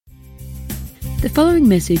The following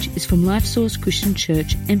message is from LifeSource Christian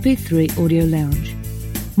Church MP3 Audio Lounge.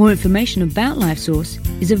 More information about LifeSource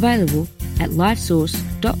is available at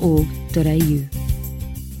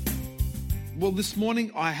lifesource.org.au. Well, this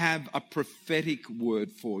morning I have a prophetic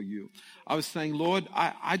word for you. I was saying, Lord,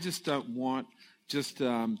 I just don't want just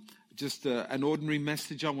an ordinary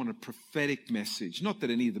message. I want a prophetic message. Not that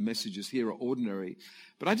any of the messages here are ordinary,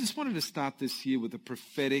 but I just wanted to start this year with a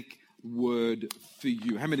prophetic word for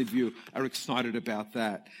you. How many of you are excited about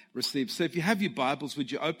that? So if you have your Bibles,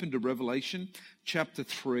 would you open to Revelation chapter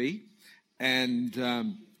 3? And I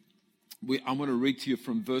want to read to you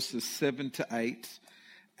from verses 7 to 8.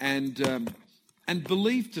 And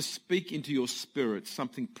believe to speak into your spirit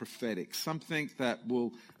something prophetic, something that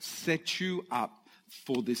will set you up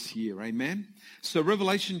for this year. Amen? So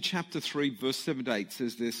Revelation chapter 3, verse 7 to 8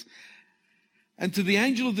 says this, "And to the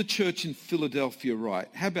angel of the church in Philadelphia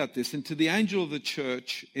write," how about this? "And to the angel of the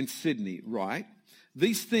church in Sydney write,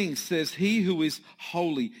 these things says he who is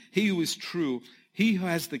holy, he who is true, he who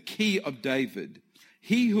has the key of David,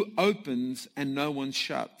 he who opens and no one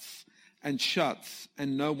shuts, and shuts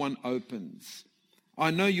and no one opens. I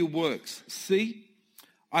know your works. See,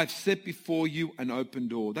 I've set before you an open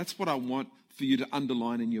door." That's what I want for you to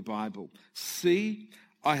underline in your Bible. See,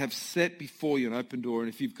 I have set before you an open door.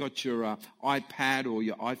 And if you've got your iPad or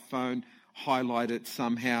your iPhone, highlight it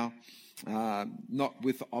somehow. Not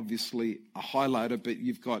with, obviously, a highlighter, but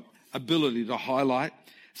you've got ability to highlight.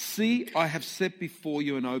 "See, I have set before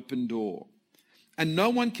you an open door, and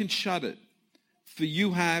no one can shut it. For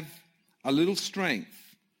you have a little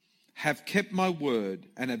strength, have kept my word,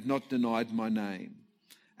 and have not denied my name."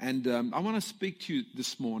 And I want to speak to you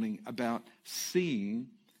this morning about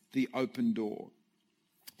seeing the open door.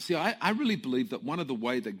 See, I really believe that one of the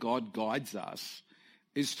ways that God guides us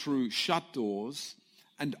is through shut doors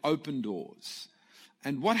and open doors.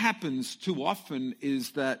 And what happens too often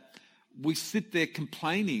is that we sit there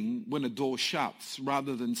complaining when a door shuts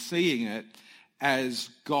rather than seeing it as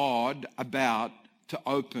God about to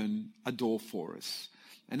open a door for us.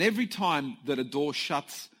 And every time that a door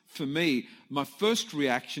shuts for me, my first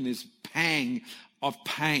reaction is pang of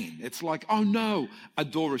pain. It's like, oh no, a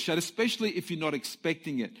door is shut, especially if you're not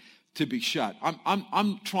expecting it to be shut.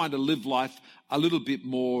 I'm trying to live life a little bit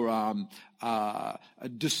more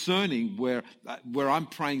discerning, where I'm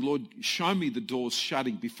praying, Lord, show me the doors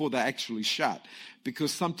shutting before they actually shut.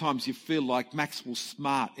 Because sometimes you feel like Maxwell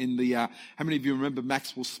Smart in the, how many of you remember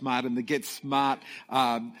Maxwell Smart in the Get Smart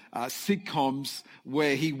sitcoms,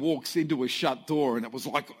 where he walks into a shut door and it was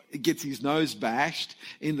like he gets his nose bashed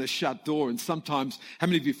in the shut door. And sometimes, how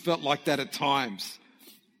many of you felt like that at times?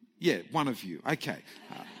 Yeah, one of you. Okay.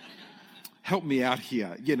 Help me out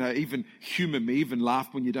here, even humor me, even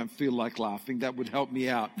laugh when you don't feel like laughing. That would help me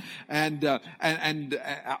out. And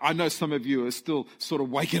I know some of you are still sort of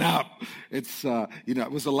waking up. It's,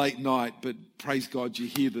 it was a late night, but praise God you're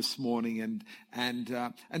here this morning.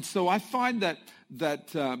 And so I find that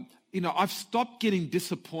I've stopped getting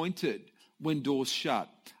disappointed when doors shut.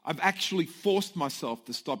 I've actually forced myself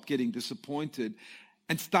to stop getting disappointed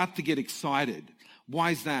and start to get excited. Why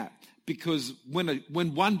is that? Because when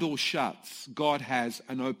one door shuts, God has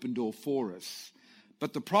an open door for us.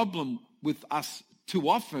 But the problem with us too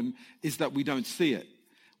often is that we don't see it.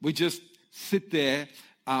 We just sit there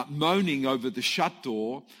moaning over the shut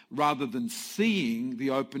door rather than seeing the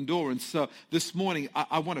open door. And so this morning,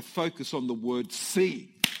 I want to focus on the word see.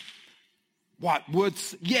 What?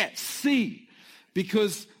 Words? Yeah, see.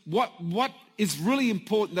 Because what is really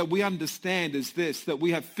important that we understand is this, that we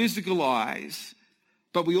have physical eyes,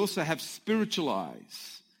 but we also have spiritual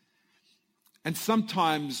eyes. And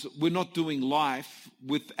sometimes we're not doing life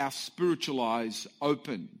with our spiritual eyes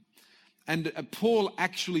open. And Paul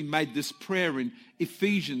actually made this prayer in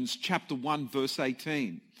Ephesians chapter 1, verse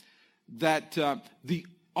 18, that the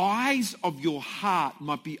eyes of your heart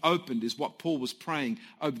might be opened, is what Paul was praying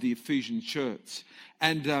over the Ephesian church.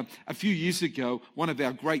 And a few years ago, one of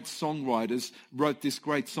our great songwriters wrote this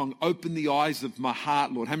great song, "Open the Eyes of My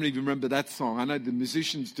Heart, Lord." How many of you remember that song? I know the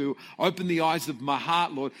musicians do. "Open the eyes of my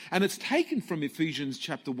heart, Lord." And it's taken from Ephesians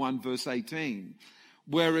chapter 1, verse 18,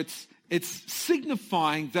 where it's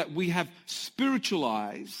signifying that we have spiritual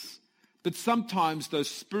eyes, but sometimes those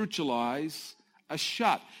spiritual eyes are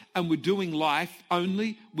shut, and we're doing life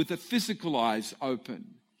only with the physical eyes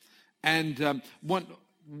open. And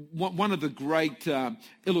one of the great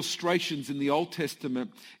illustrations in the Old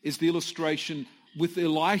Testament is the illustration with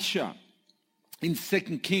Elisha in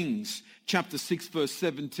 2 Kings chapter 6, verse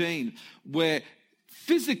 17, where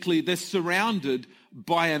physically they're surrounded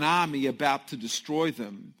by an army about to destroy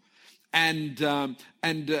them. And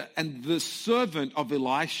the servant of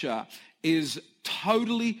Elisha is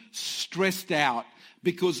totally stressed out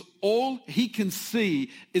because all he can see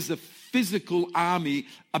is a physical army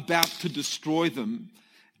about to destroy them.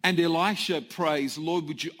 And Elisha prays, Lord,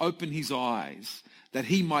 would you open his eyes that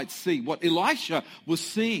he might see what Elisha was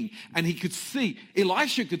seeing. And he could see,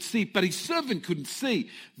 Elisha could see, but his servant couldn't see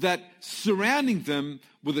that surrounding them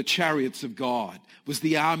were the chariots of God, was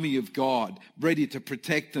the army of God ready to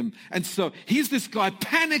protect them. And so here's this guy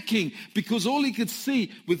panicking because all he could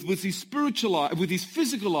see with his spiritual eye, with his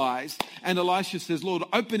physical eyes. And Elisha says, Lord,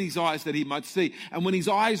 open his eyes that he might see. And when his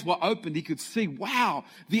eyes were opened, he could see, wow,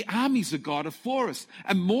 the armies of God are for us.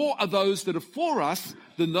 And more are those that are for us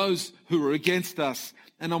than those who are against us.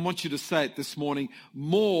 And I want you to say it this morning,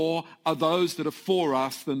 more are those that are for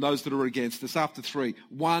us than those that are against us. After 3,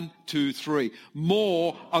 1, 2, 3.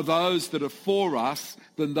 More are those that are for us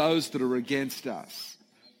than those that are against us.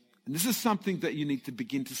 And this is something that you need to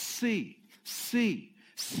begin to see.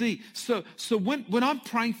 So when I'm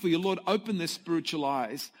praying for you, Lord, open their spiritual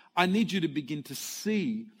eyes, I need you to begin to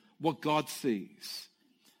see what God sees.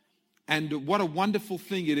 And what a wonderful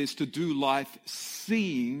thing it is to do life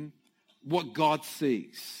seeing what God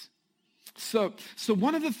sees. So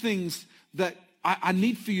one of the things that I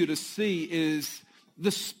need for you to see is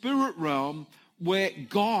the spirit realm where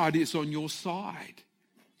God is on your side.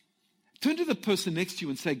 Turn to the person next to you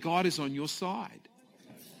and say, God is on your side.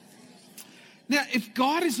 Now, if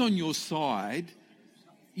God is on your side,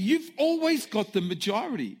 you've always got the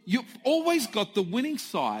majority. You've always got the winning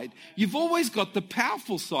side. You've always got the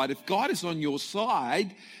powerful side. If God is on your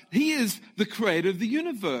side, he is the creator of the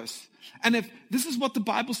universe. And if this is what the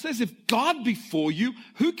Bible says, if God be for you,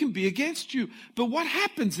 who can be against you? But what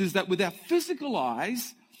happens is that with our physical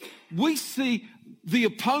eyes, we see the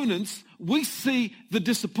opponents, we see the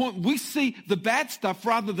disappointment, we see the bad stuff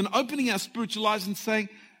rather than opening our spiritual eyes and saying,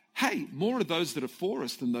 hey, more are those that are for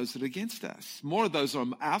us than those that are against us. More of those are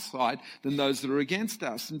on our side than those that are against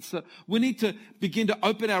us. And so we need to begin to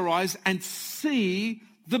open our eyes and see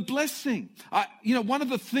the blessing. One of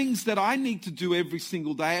the things that I need to do every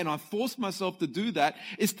single day, and I force myself to do that,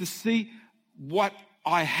 is to see what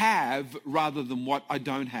I have rather than what I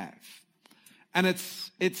don't have. And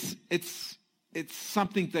it's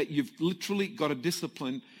something that you've literally got to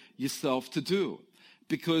discipline yourself to do,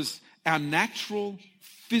 because our natural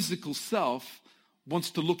physical self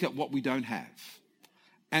wants to look at what we don't have.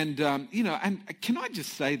 And and can I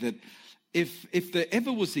just say that if there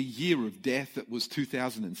ever was a year of death, it was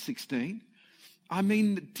 2016. I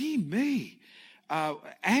mean, dear me.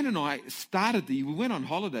 Anne and I started we went on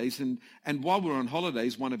holidays, and while we were on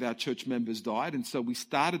holidays, one of our church members died, and so we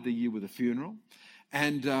started the year with a funeral.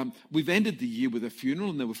 And we've ended the year with a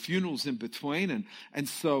funeral, and there were funerals in between. And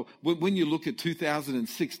so when you look at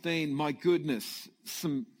 2016, my goodness,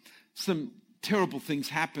 some terrible things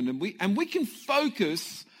happened. And we can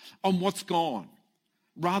focus on what's gone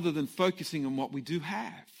rather than focusing on what we do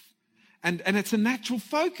have. And it's a natural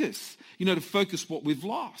focus, to focus what we've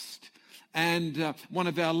lost. And one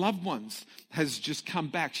of our loved ones has just come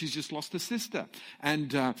back. She's just lost a sister.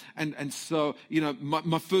 And so,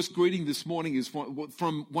 my first greeting this morning is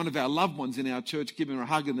from one of our loved ones in our church, giving her a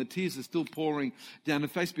hug, and the tears are still pouring down her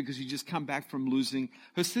face because she just come back from losing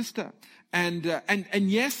her sister. And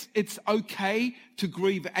yes, it's okay to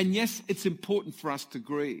grieve. And yes, it's important for us to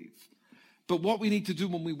grieve. But what we need to do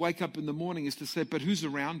when we wake up in the morning is to say, but who's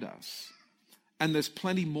around us? And there's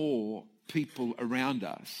plenty more people around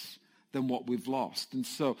us than what we've lost. And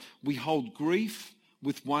so we hold grief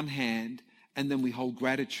with one hand, and then we hold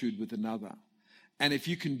gratitude with another. And if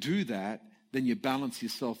you can do that, then you balance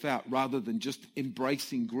yourself out rather than just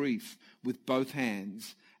embracing grief with both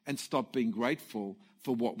hands and stop being grateful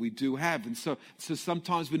for what we do have. And so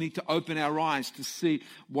sometimes we need to open our eyes to see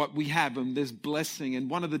what we have, and there's blessing. And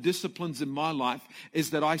one of the disciplines in my life is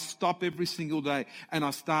that I stop every single day and I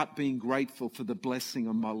start being grateful for the blessing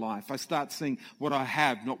of my life. I start seeing what I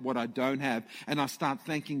have, not what I don't have, and I start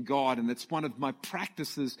thanking God. And it's one of my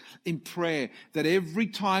practices in prayer, that every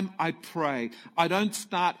time I pray, I don't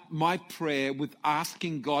start my prayer with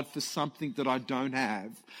asking God for something that I don't have.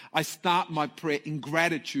 I start my prayer in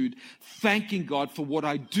gratitude, thanking God for what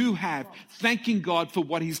I do have, thanking God for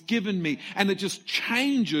what he's given me. And it just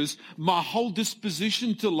changes my whole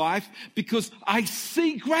disposition to life because I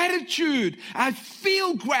see gratitude. I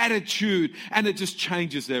feel gratitude, and it just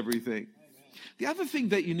changes everything. The other thing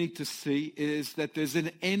that you need to see is that there's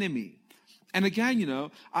an enemy. And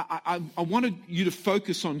again, I wanted you to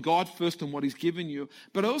focus on God first and what he's given you.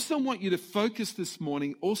 But I also want you to focus this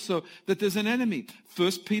morning also that there's an enemy.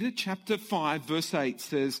 1 Peter chapter 5, verse 8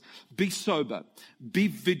 says, be sober, be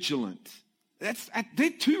vigilant. They're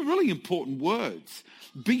two really important words.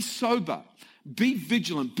 Be sober, be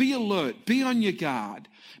vigilant, be alert, be on your guard,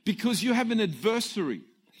 because you have an adversary,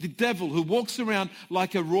 the devil, who walks around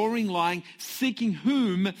like a roaring lion, seeking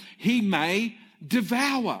whom he may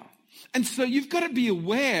devour. And so you've got to be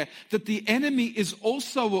aware that the enemy is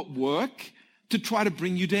also at work to try to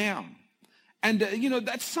bring you down. And,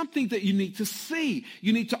 that's something that you need to see.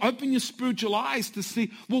 You need to open your spiritual eyes to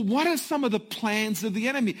see, well, what are some of the plans of the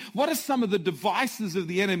enemy? What are some of the devices of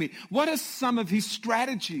the enemy? What are some of his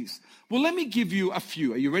strategies? Well, let me give you a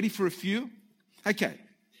few. Are you ready for a few? Okay.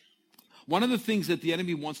 One of the things that the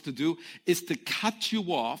enemy wants to do is to cut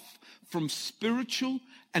you off from spiritual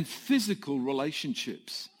and physical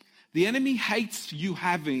relationships. The enemy hates you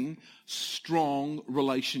having strong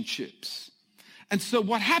relationships. And so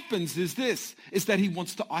what happens is that he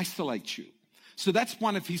wants to isolate you. So that's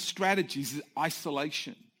one of his strategies, is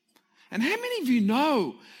isolation. And how many of you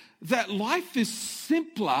know that life is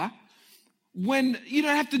simpler when you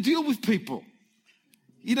don't have to deal with people?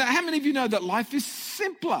 How many of you know that life is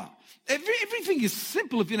simpler? Everything is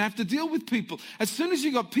simple if you don't have to deal with people. As soon as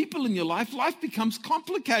you've got people in your life, life becomes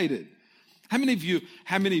complicated. How many of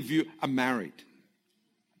you are married?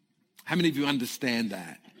 How many of you understand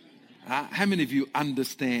that? How many of you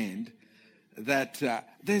understand that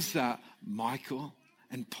there's Michael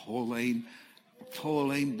and Pauline?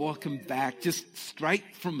 Pauline, welcome back, just straight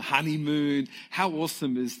from honeymoon. How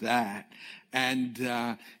awesome is that? And,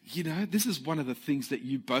 this is one of the things that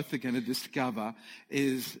you both are going to discover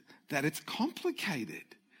is that it's complicated.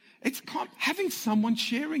 Having someone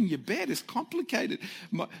sharing your bed is complicated.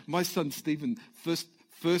 My son Stephen,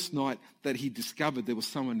 first night that he discovered there was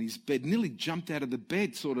someone in his bed, nearly jumped out of the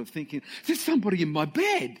bed sort of thinking, there's somebody in my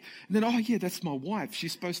bed. And then, oh yeah, that's my wife.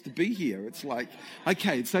 She's supposed to be here. It's like,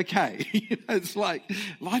 okay, it's okay. It's like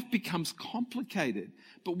life becomes complicated.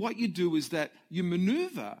 But what you do is that you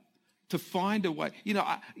maneuver to find a way.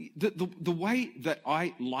 The way that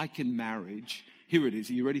I liken marriage, here it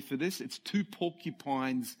is. Are you ready for this? It's two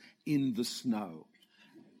porcupines in the snow.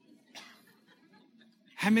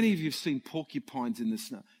 How many of you have seen porcupines in the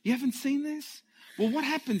snow? You haven't seen this? Well, what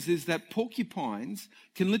happens is that porcupines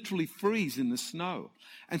can literally freeze in the snow.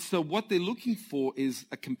 And so what they're looking for is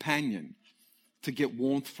a companion to get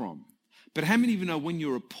warmth from. But how many of you know when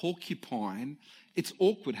you're a porcupine, it's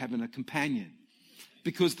awkward having a companion?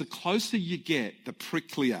 Because the closer you get, the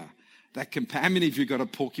pricklier that how many of you got a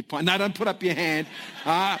porcupine? No, don't put up your hand.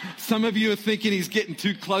 Some of you are thinking he's getting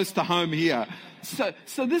too close to home here.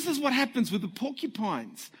 So this is what happens with the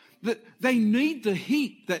porcupines. That they need the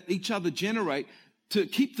heat that each other generate to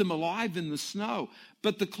keep them alive in the snow.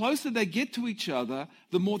 But the closer they get to each other,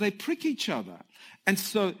 the more they prick each other. And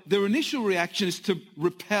so their initial reaction is to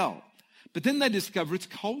repel. But then they discover it's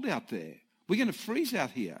cold out there. We're going to freeze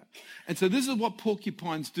out here. And so this is what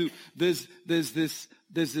porcupines do. There's this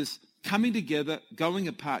coming together, going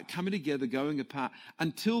apart, coming together, going apart,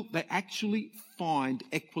 until they actually find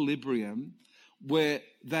equilibrium where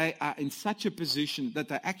they are in such a position that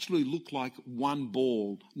they actually look like one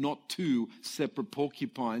ball, not two separate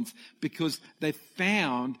porcupines, because they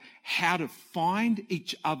found how to find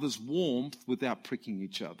each other's warmth without pricking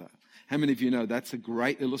each other. How many of you know that's a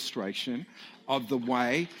great illustration of the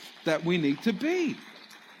way that we need to be?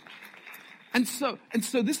 And so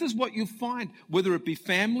this is what you'll find, whether it be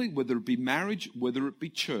family, whether it be marriage, whether it be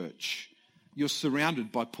church, you're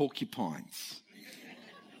surrounded by porcupines.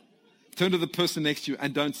 Turn to the person next to you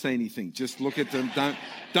and don't say anything. Just look at them.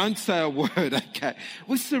 Don't say a word, okay?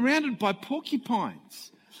 We're surrounded by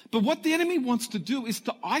porcupines. But what the enemy wants to do is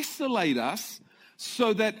to isolate us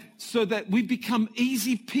so that we become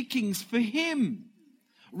easy pickings for him.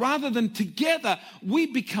 Rather than together, we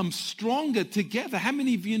become stronger together. How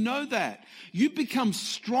many of you know that? You become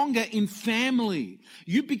stronger in family.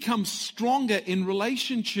 You become stronger in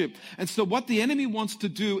relationship. And so what the enemy wants to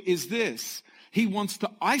do is this. He wants to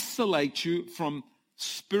isolate you from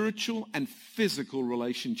spiritual and physical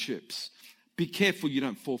relationships. Be careful you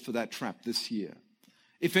don't fall for that trap this year.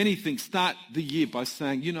 If anything, start the year by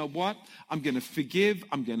saying, you know what? I'm going to forgive.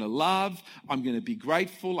 I'm going to love. I'm going to be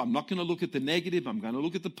grateful. I'm not going to look at the negative. I'm going to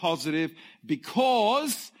look at the positive,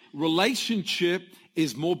 because relationship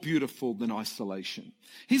is more beautiful than isolation.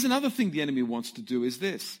 Here's another thing the enemy wants to do is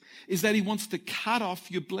that he wants to cut off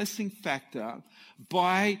your blessing factor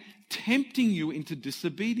by tempting you into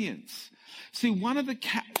disobedience.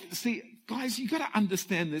 Guys, you got to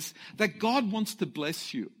understand this, that God wants to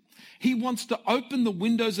bless you. He wants to open the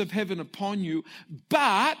windows of heaven upon you,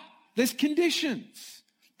 but there's conditions.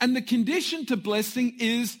 And the condition to blessing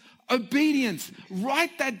is obedience.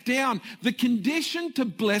 Write that down. The condition to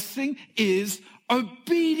blessing is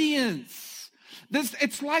obedience.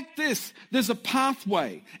 It's like this. There's a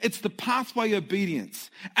pathway. It's the pathway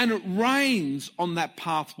obedience. And it rains on that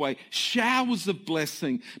pathway, showers of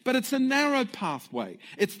blessing. But it's a narrow pathway.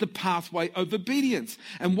 It's the pathway of obedience.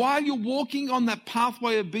 And while you're walking on that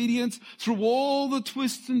pathway of obedience through all the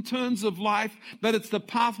twists and turns of life, but it's the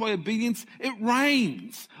pathway of obedience, it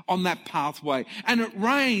rains on that pathway. And it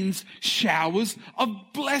rains showers of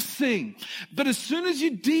blessing. But as soon as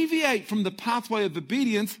you deviate from the pathway of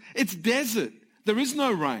obedience, it's desert. There is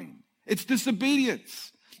no rain. It's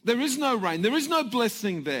disobedience. There is no rain. There is no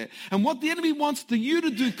blessing there. And what the enemy wants you to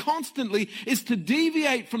do constantly is to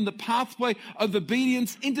deviate from the pathway of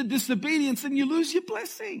obedience into disobedience, and you lose your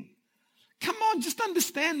blessing. Come on, just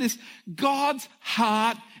understand this. God's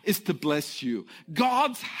heart is to bless you.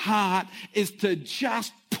 God's heart is to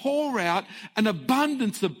just pour out an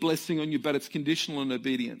abundance of blessing on you, but it's conditional on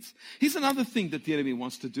obedience. Here's another thing that the enemy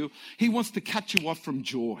wants to do. He wants to cut you off from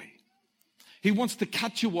joy. He wants to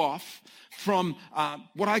cut you off from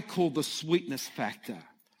what I call the sweetness factor.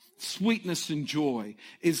 Sweetness and joy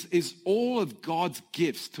is all of God's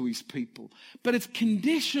gifts to his people. But it's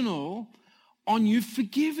conditional on you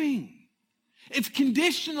forgiving. It's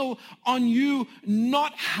conditional on you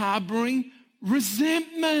not harboring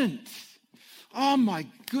resentment. Oh my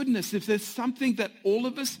goodness, if there's something that all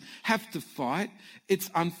of us have to fight,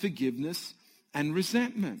 it's unforgiveness and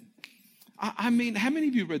resentment. I mean, how many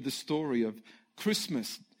of you read the story of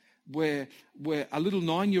Christmas where a little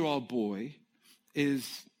 9-year-old boy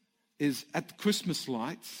is at the Christmas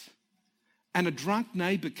lights and a drunk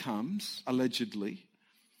neighbor comes, allegedly,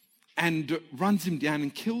 and runs him down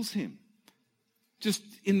and kills him just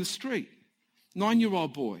in the street?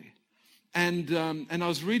 9-year-old boy. And I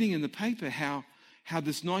was reading in the paper how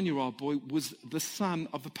this 9-year-old boy was the son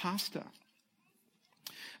of a pastor.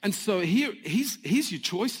 And so here's your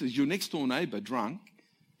choices. Your next door neighbor, drunk,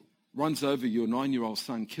 runs over your 9-year-old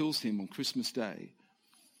son, kills him on Christmas Day.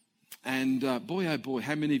 And boy, oh boy,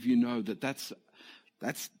 how many of you know that's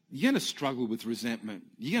you're going to struggle with resentment.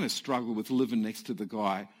 You're going to struggle with living next to the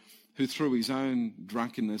guy who, through his own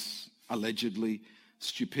drunkenness, allegedly,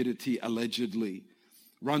 stupidity, allegedly,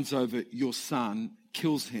 runs over your son,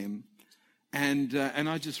 kills him. And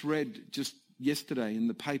I just read just yesterday in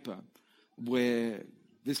the paper where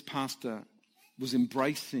this pastor was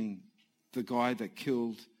embracing the guy that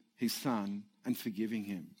killed his son and forgiving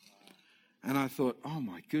him. And I thought, oh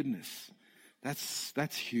my goodness,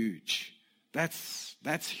 that's huge. That's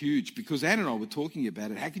huge, because Anne and I were talking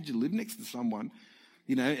about it. How could you live next to someone,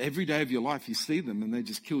 you know, every day of your life you see them and they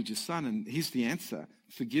just killed your son? And here's the answer: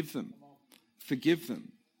 forgive them. Forgive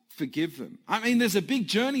them. Forgive them. I mean, there's a big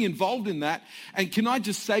journey involved in that. And can I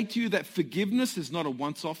just say to you that forgiveness is not a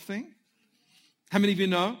once-off thing? How many of you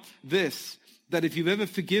know this, that if you've ever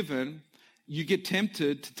forgiven, you get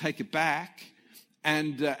tempted to take it back?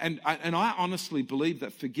 And I honestly believe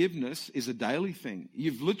that forgiveness is a daily thing.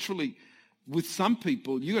 You've literally, with some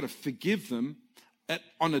people, you got to forgive them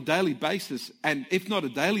on a daily basis, and if not a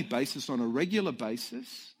daily basis, on a regular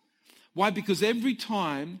basis. Why? Because every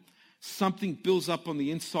time something builds up on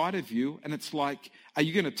the inside of you, and it's like, are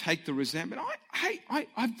you going to take the resentment?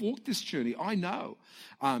 I've walked this journey. I know.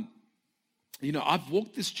 I've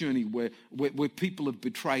walked this journey where people have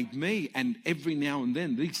betrayed me, and every now and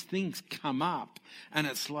then these things come up, and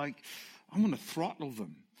it's like, I want to throttle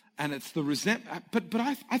them. And it's the resentment. But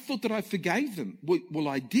I thought that I forgave them. Well,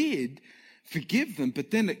 I did forgive them, but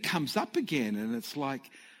then it comes up again, and it's like,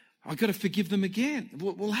 I've got to forgive them again.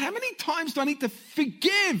 Well, how many times do I need to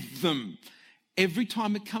forgive them? Every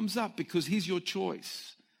time it comes up, because here's your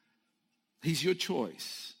choice. Here's your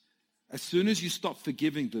choice. As soon as you stop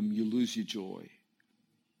forgiving them, you lose your joy.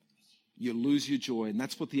 You lose your joy. And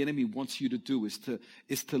that's what the enemy wants you to do,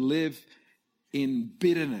 is to live in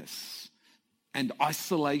bitterness and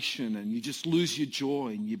isolation, and you just lose your joy,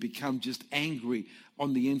 and you become just angry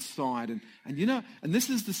on the inside. And this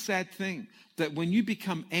is the sad thing, that when you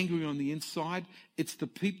become angry on the inside, it's the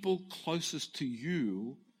people closest to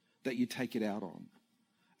you that you take it out on.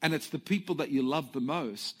 And it's the people that you love the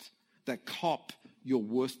most that cop your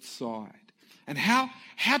worst side. And how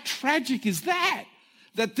tragic is that?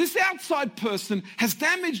 That this outside person has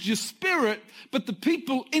damaged your spirit, but the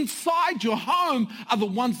people inside your home are the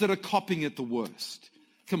ones that are copying it the worst.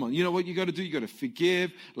 Come on, you know what you got to do? You got to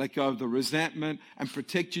forgive, let go of the resentment, and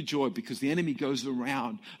protect your joy, because the enemy goes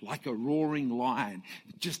around like a roaring lion,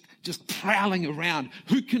 just prowling around.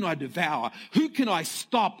 Who can I devour? Who can I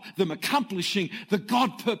stop them accomplishing the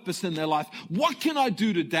God purpose in their life? What can I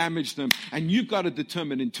do to damage them? And you've got to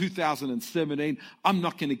determine in 2017, I'm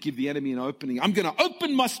not going to give the enemy an opening. I'm going to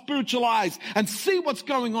open my spiritual eyes and see what's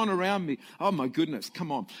going on around me. Oh my goodness, come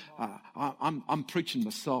on. I'm preaching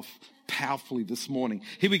myself powerfully this morning.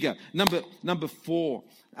 Here we go. Number 4.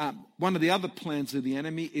 One of the other plans of the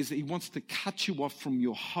enemy is that he wants to cut you off from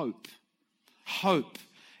your hope. Hope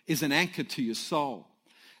is an anchor to your soul.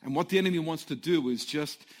 And what the enemy wants to do is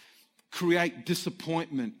just create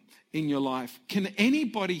disappointment in your life. Can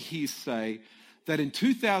anybody here say that in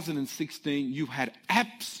 2016 you had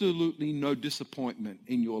absolutely no disappointment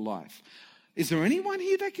in your life? Is there anyone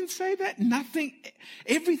here that can say that? Nothing,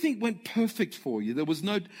 everything went perfect for you. There was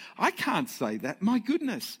no, I can't say that. My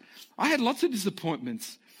goodness. I had lots of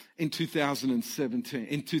disappointments in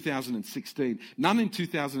 2016. None in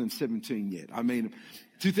 2017 yet. I mean,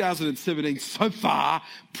 2017 so far,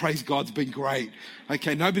 praise God's been great.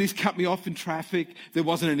 Okay, nobody's cut me off in traffic. There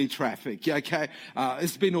wasn't any traffic. Yeah, okay,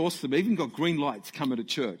 it's been awesome. Even got green lights coming to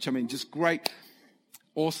church. I mean, just great.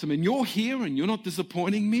 Awesome. And you're here and you're not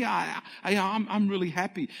disappointing me. I'm really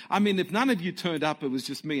happy. I mean, if none of you turned up, it was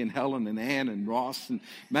just me and Helen and Ann and Ross, and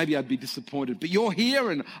maybe I'd be disappointed. But you're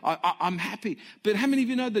here and I'm happy. But how many of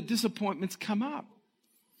you know that disappointments come up?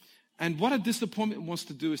 And what a disappointment wants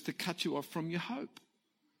to do is to cut you off from your hope.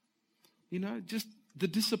 You know, just the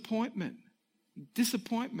disappointment.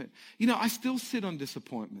 Disappointment. You know, I still sit on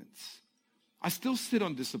disappointments.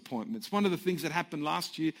 One of the things that happened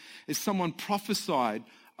last year is someone prophesied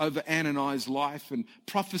over Ann and I's life, and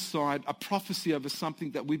prophesied a prophecy over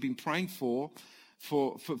something that we've been praying for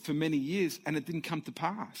many years, and it didn't come to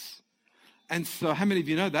pass. And so how many of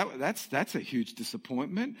you know that's a huge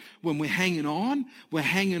disappointment when we're hanging on.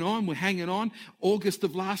 August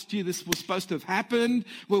of last year, this was supposed to have happened.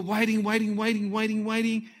 We're waiting,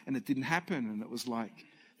 and it didn't happen. And it was like,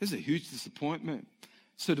 there's a huge disappointment.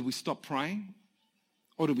 So do we stop praying,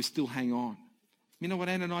 or do we still hang on? You know what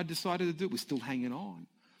Ann and I decided to do? We're still hanging on.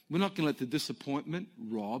 We're not going to let the disappointment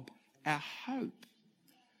rob our hope.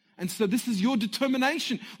 And so this is your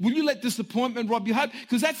determination. Will you let disappointment rob your hope?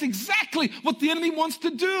 Because that's exactly what the enemy wants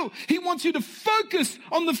to do. He wants you to focus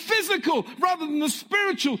on the physical rather than the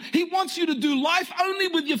spiritual. He wants you to do life only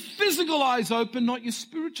with your physical eyes open, not your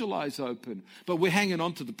spiritual eyes open. But we're hanging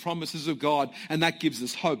on to the promises of God, and that gives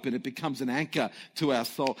us hope, and it becomes an anchor to our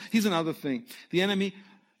soul. Here's another thing. The enemy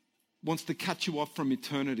wants to cut you off from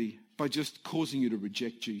eternity by just causing you to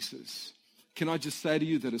reject Jesus. Can I just say to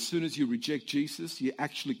you that as soon as you reject Jesus, you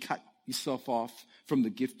actually cut yourself off from the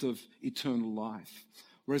gift of eternal life,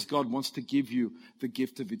 whereas God wants to give you the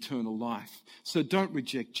gift of eternal life. So don't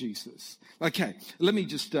reject Jesus. Okay, let me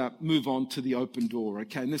just move on to the open door,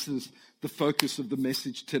 okay? And this is the focus of the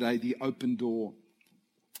message today, the open door.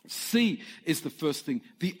 C is the first thing,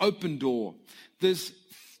 the open door. There's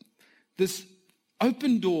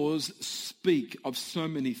open doors speak of so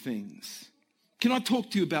many things. Can I talk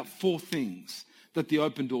to you about 4 things that the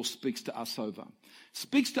open door speaks to us over?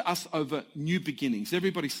 Speaks to us over new beginnings.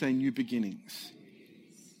 Everybody say new beginnings.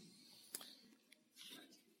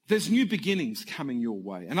 There's new beginnings coming your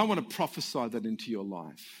way, and I want to prophesy that into your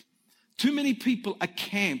life. Too many people are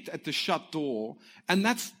camped at the shut door, and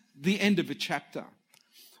that's the end of a chapter.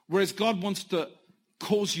 Whereas God wants to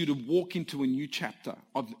cause you to walk into a new chapter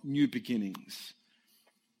of new beginnings.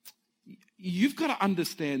 You've got to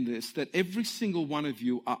understand this, that every single one of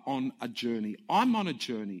you are on a journey. I'm on a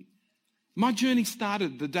journey. My journey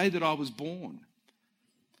started the day that I was born.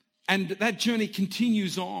 And that journey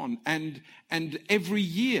continues on. And every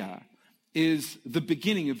year is the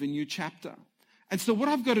beginning of a new chapter. And so what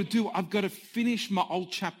I've got to do, I've got to finish my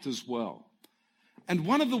old chapters well. And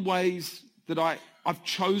one of the ways that I've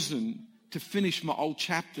chosen to finish my old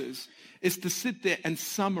chapters is to sit there and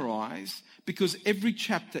summarize, because every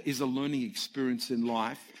chapter is a learning experience in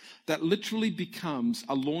life that literally becomes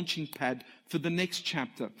a launching pad for the next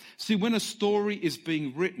chapter. See, when a story is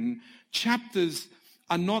being written, chapters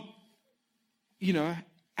are not,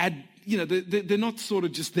 they're not sort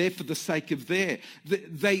of just there for the sake of there.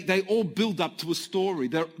 They all build up to a story.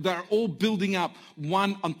 They're all building up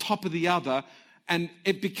one on top of the other, and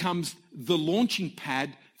it becomes the launching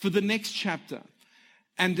pad for the next chapter.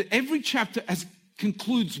 And every chapter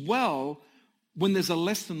concludes well when there's a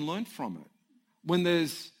lesson learned from it, when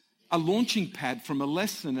there's a launching pad from a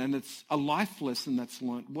lesson, and it's a life lesson that's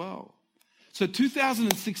learned well. So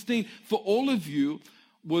 2016 for all of you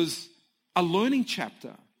was a learning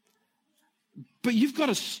chapter. But you've got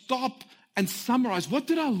to stop and summarize. What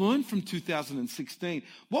did I learn from 2016?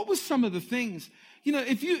 What were some of the things? You know,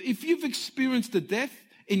 if you've experienced a death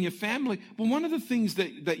in your family, well, one of the things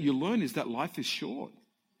that you learn is that life is short.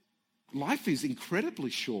 Life is incredibly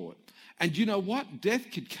short. And you know what?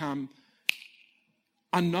 Death could come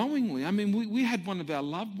unknowingly. I mean, we had one of our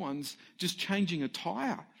loved ones just changing a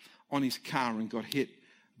tire on his car and got hit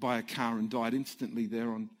by a car and died instantly there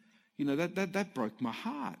on, you know, that broke my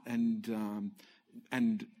heart.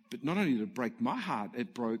 But not only did it break my heart,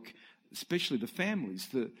 it broke especially the families,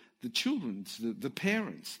 the children's, the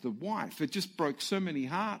parents, the wife. It just broke so many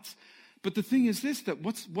hearts. But the thing is this, that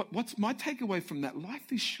what's my takeaway from that?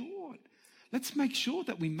 Life is short. Let's make sure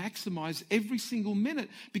that we maximize every single minute,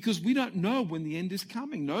 because we don't know when the end is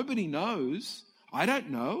coming. Nobody knows. I don't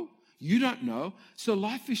know. You don't know. So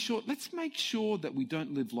life is short. Let's make sure that we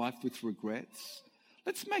don't live life with regrets.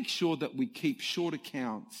 Let's make sure that we keep short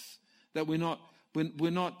accounts, that we're not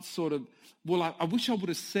sort of, well, I wish I would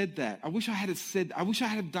have said that. I wish I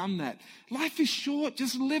had done that. Life is short.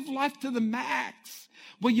 Just live life to the max,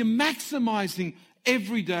 where you're maximizing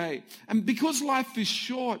every day. And because life is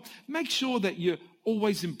short, make sure that you're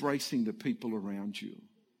always embracing the people around you.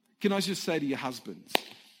 Can I just say to your husbands,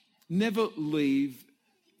 never leave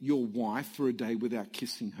your wife for a day without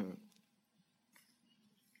kissing her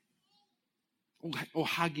or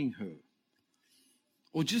hugging her,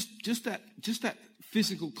 or just that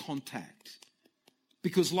physical contact.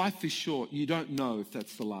 Because life is short. You don't know if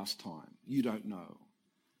that's the last time. You don't know.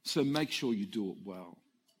 So make sure you do it well.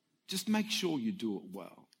 Just make sure you do it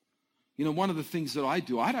well. You know, one of the things that I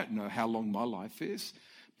do, I don't know how long my life is,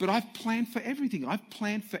 but I've planned for everything. I've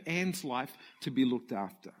planned for Anne's life to be looked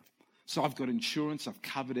after. So I've got insurance, I've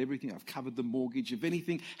covered everything, I've covered the mortgage. If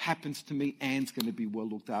anything happens to me, Anne's going to be well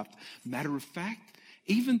looked after. Matter of fact,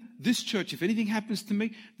 even this church, if anything happens to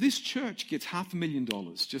me, this church gets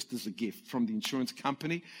 $500,000 just as a gift from the insurance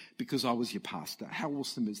company because I was your pastor. How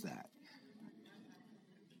awesome is that?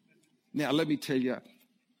 Now, let me tell you,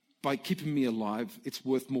 by keeping me alive, it's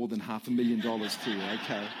worth more than $500,000 to you,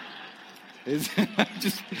 okay?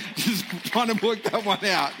 Just trying to work that one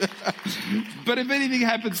out. But if anything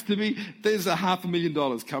happens to me, there's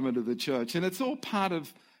 $500,000 coming to the church. And it's all part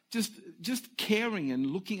of just caring and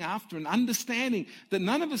looking after and understanding that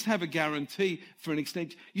none of us have a guarantee for an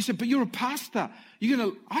extent. You said, but you're a pastor.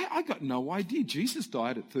 I got no idea. Jesus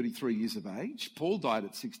died at 33 years of age. Paul died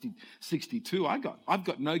at 62. I've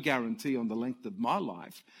got no guarantee on the length of my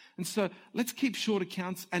life. And so let's keep short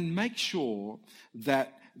accounts and make sure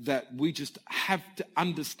that we just have to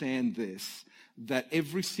understand this, that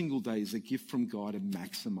every single day is a gift from God, and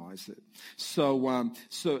maximize it.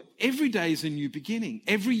 So every day is a new beginning.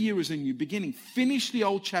 Every year is a new beginning. Finish the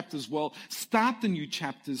old chapters well. Start the new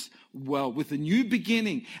chapters well with a new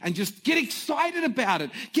beginning, and just get excited about it.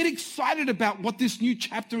 Get excited about what this new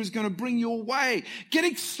chapter is going to bring your way. Get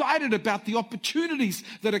excited about the opportunities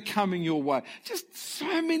that are coming your way. Just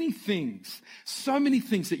so many things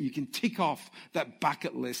that you can tick off that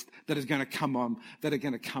bucket list that are going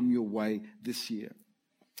to come your way this year.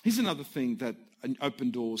 Here's another thing that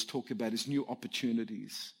Open Doors talk about is new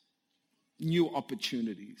opportunities. New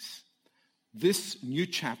opportunities. This new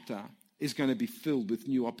chapter is going to be filled with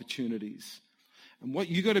new opportunities. And what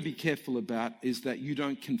you got to be careful about is that you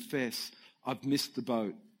don't confess, I've missed the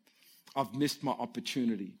boat. I've missed my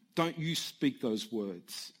opportunity. Don't you speak those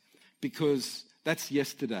words, because that's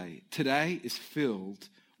yesterday. Today is filled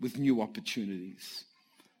with new opportunities.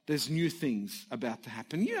 There's new things about to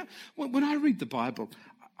happen. Yeah, when I read the Bible,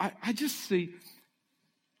 I just see,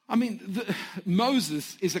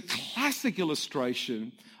 Moses is a classic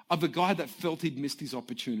illustration of a guy that felt he'd missed his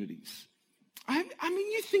opportunities.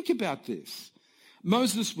 You think about this.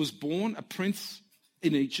 Moses was born a prince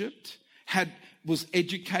in Egypt, was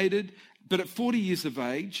educated, but at 40 years of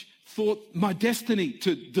age, thought my destiny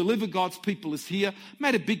to deliver God's people is here,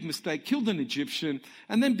 made a big mistake, killed an Egyptian,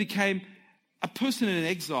 and then became a person in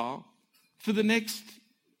exile for the next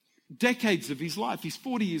decades of his life. He's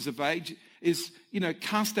 40 years of age, is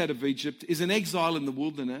cast out of Egypt, is in exile in the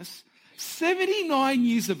wilderness, 79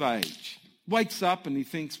 years of age, wakes up and he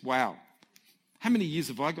thinks, wow, how many years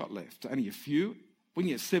have I got left? Only a few. When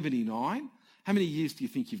you're 79, how many years do you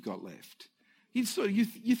think you've got left? You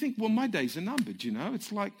think, well, my days are numbered,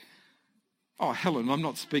 It's like, oh, Helen, I'm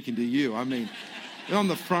not speaking to you. You're on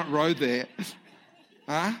the front row there.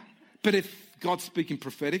 But if God's speaking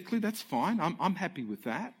prophetically, that's fine. I'm happy with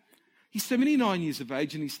that. He's 79 years of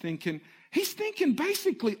age and he's thinking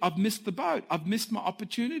basically, I've missed the boat. I've missed my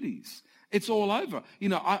opportunities. It's all over.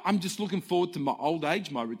 I'm just looking forward to my old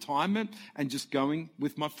age, my retirement, and just going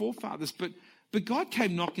with my forefathers. But But God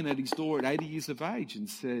came knocking at his door at 80 years of age and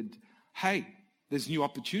said, hey, there's new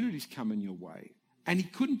opportunities coming your way. And he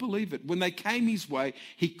couldn't believe it. When they came his way,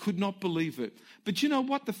 he could not believe it. But you know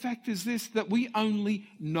what? The fact is this, that we only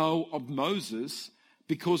know of Moses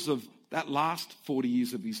because of that last 40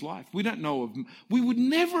 years of his life. We would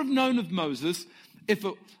never have known of Moses if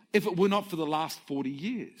it were not for the last 40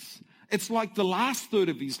 years. It's like the last third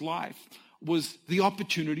of his life was the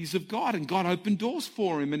opportunities of God, and God opened doors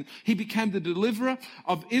for him, and he became the deliverer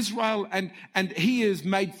of Israel, and he is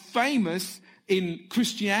made famous in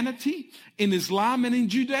Christianity, in Islam, and in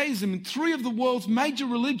Judaism. In three of the world's major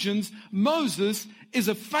religions, Moses is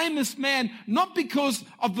a famous man, not because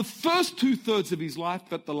of the first 2/3 of his life,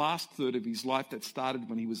 but the last third of his life that started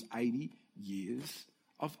when he was 80 years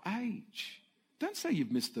of age. Don't say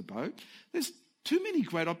you've missed the boat. There's too many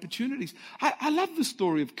great opportunities. I love the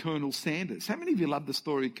story of Colonel Sanders. How many of you love the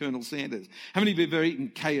story of Colonel Sanders? How many of you have ever eaten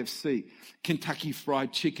KFC, Kentucky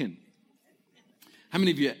Fried Chicken? How many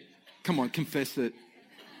of you, come on, confess it.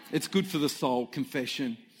 It's good for the soul,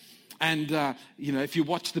 confession. And, if you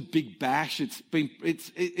watch The Big Bash, isn't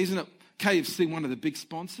it KFC one of the big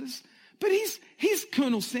sponsors? But he's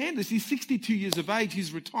Colonel Sanders. He's 62 years of age.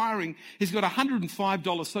 He's retiring. He's got a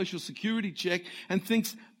 $105 Social Security check and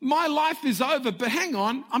thinks, my life is over, but hang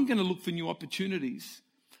on, I'm going to look for new opportunities.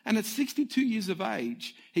 And at 62 years of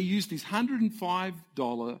age, he used his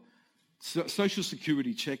 $105 Social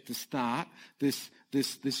Security check to start this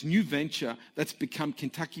new venture that's become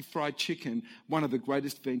Kentucky Fried Chicken, one of the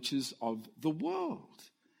greatest ventures of the world.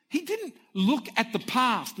 He didn't look at the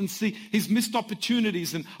past and see his missed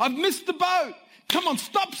opportunities and I've missed the boat. Come on,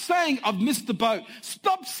 stop saying I've missed the boat.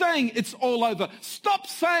 Stop saying it's all over. Stop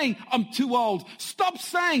saying I'm too old. Stop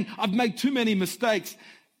saying I've made too many mistakes.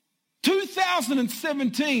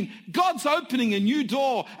 2017, God's opening a new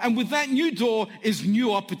door, and with that new door is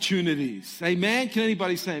new opportunities. Amen? Can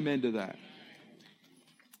anybody say amen to that?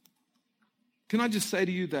 Can I just say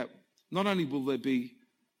to you that not only will there be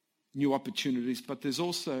new opportunities, but there's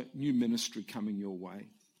also new ministry coming your way.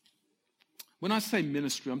 When I say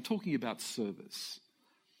ministry, I'm talking about service.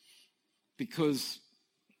 Because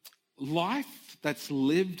life that's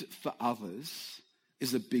lived for others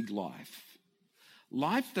is a big life.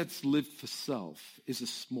 Life that's lived for self is a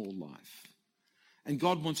small life. And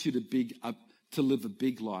God wants you to live a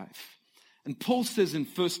big life. And Paul says in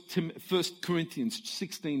 1 Corinthians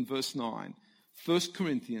 16 verse 9, 1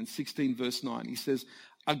 Corinthians 16 verse 9, he says,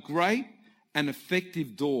 a great and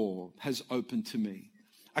effective door has opened to me.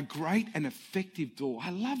 A great and effective door.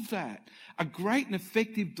 I love that. A great and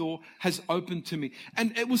effective door has opened to me.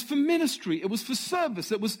 And it was for ministry. It was for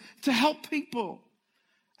service. It was to help people.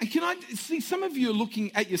 And can I see, some of you are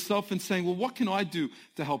looking at yourself and saying, well, what can I do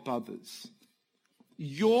to help others?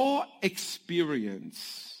 Your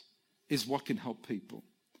experience is what can help people.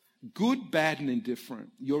 Good, bad, and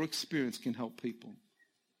indifferent. Your experience can help people.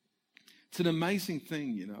 It's an amazing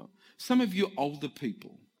thing, you know. Some of you older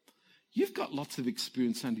people, you've got lots of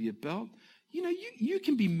experience under your belt. You know, you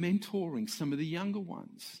can be mentoring some of the younger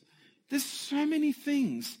ones. There's so many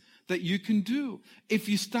things that you can do if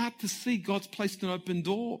you start to see God's placed an open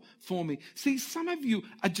door for me. See, some of you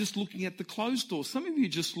are just looking at the closed door. Some of you are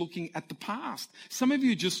just looking at the past. Some of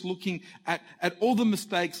you are just looking at all the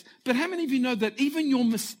mistakes. But how many of you know that even your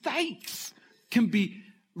mistakes can be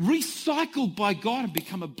recycled by God and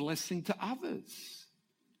become a blessing to others?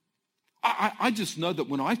 I just know that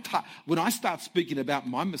when I start speaking about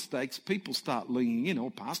my mistakes, people start leaning in.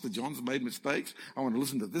 Oh, Pastor John's made mistakes. I want to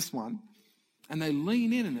listen to this one. And they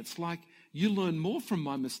lean in, and it's like you learn more from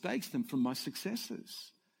my mistakes than from my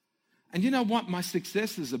successes. And you know what? My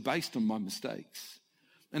successes are based on my mistakes.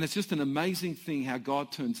 And it's just an amazing thing how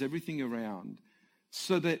God turns everything around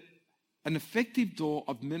so that an effective door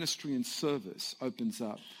of ministry and service opens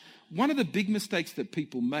up. One of the big mistakes that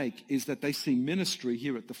people make is that they see ministry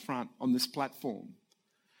here at the front on this platform.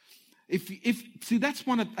 That's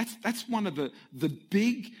one of the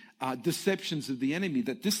big deceptions of the enemy,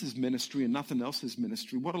 that this is ministry and nothing else is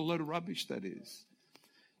ministry. What a load of rubbish that is.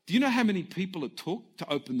 Do you know how many people it took to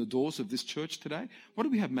open the doors of this church today? What do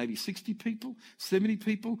we have? Maybe 60 people, 70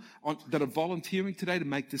 people that are volunteering today to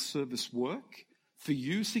make this service work? For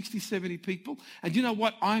you, 60, 70 people. And you know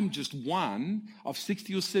what? I'm just one of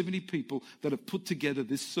 60 or 70 people that have put together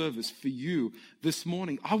this service for you this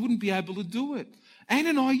morning. I wouldn't be able to do it. Anne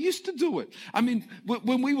and I used to do it. I mean,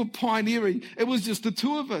 when we were pioneering, it was just the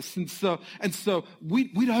two of us. And so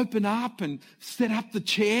we'd open up and set up the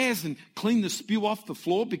chairs and clean the spew off the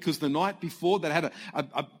floor, because the night before they had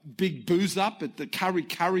a big booze up at the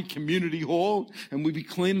Curry Community Hall, and we'd be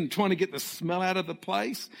cleaning and trying to get the smell out of the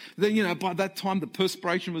place. Then, by that time the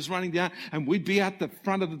perspiration was running down, and we'd be out the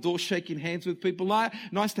front of the door shaking hands with people.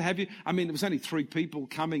 Nice to have you. I mean, there was only 3 people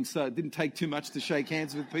coming, so it didn't take too much to shake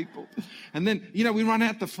hands with people. And then, we run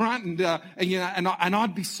out the front, and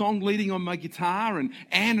I'd be song leading on my guitar, and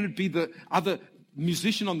Anne would be the other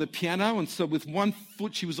musician on the piano. And so with one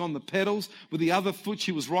foot she was on the pedals, with the other foot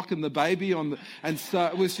she was rocking the baby and so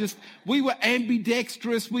it was just, we were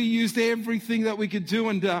ambidextrous. We used everything that we could do,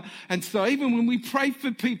 and so even when we prayed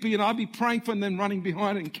for people, I'd be praying for them, then running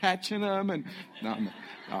behind and catching them, and no,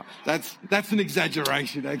 that's an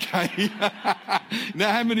exaggeration, okay?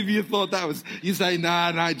 Now, how many of you thought that was? You say,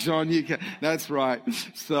 no, John, you can't. That's right.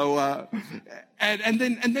 So, and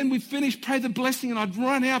then we finished, pray the blessing, and I'd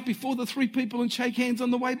run out before the 3 people and shake hands on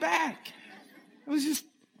the way back. It was just,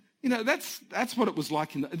 that's what it was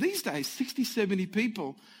like these days. 60, 70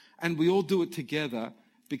 people, and we all do it together,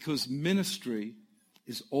 because ministry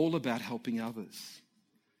is all about helping others.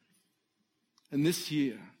 And this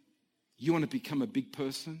year, you want to become a big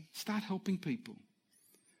person? Start helping people.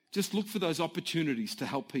 Just look for those opportunities to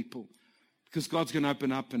help people, because God's going to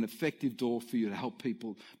open up an effective door for you to help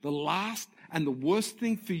people. The last and the worst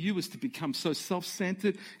thing for you is to become so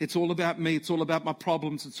self-centered. It's all about me. It's all about my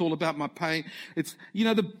problems. It's all about my pain. It's,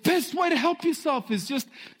 the best way to help yourself is just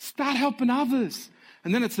start helping others.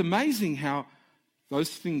 And then it's amazing how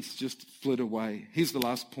those things just flit away. Here's the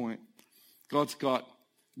last point. God's got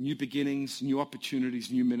new beginnings, new opportunities,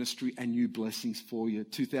 new ministry, and new blessings for you.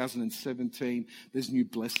 2017, there's new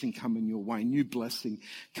blessing coming your way. New blessing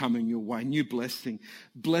coming your way. New blessing.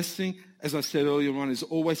 Blessing, as I said earlier on, is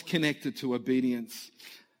always connected to obedience.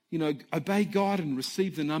 Obey God and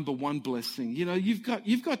receive the number one blessing. You've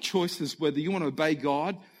got choices whether you want to obey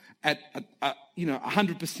God at a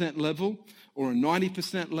 100% level, or a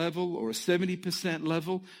 90% level, or a 70%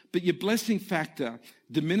 level, but your blessing factor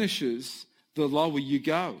diminishes the lower you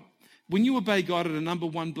go. When you obey God at a number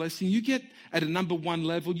one blessing, you get at a number one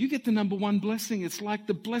level, you get the number one blessing. It's like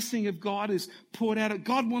the blessing of God is poured out.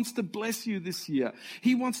 God wants to bless you this year.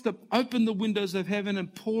 He wants to open the windows of heaven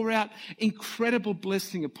and pour out incredible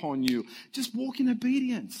blessing upon you. Just walk in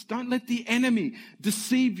obedience. Don't let the enemy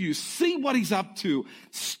deceive you. See what he's up to.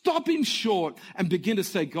 Stop him short and begin to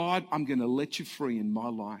say, God, I'm going to let you free in my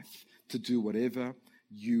life to do whatever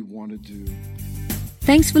you want to do.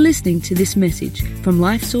 Thanks for listening to this message from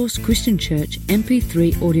LifeSource Christian Church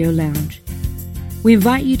MP3 Audio Lounge. We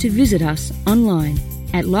invite you to visit us online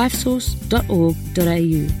at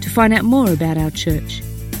lifesource.org.au to find out more about our church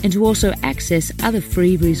and to also access other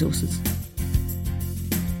free resources.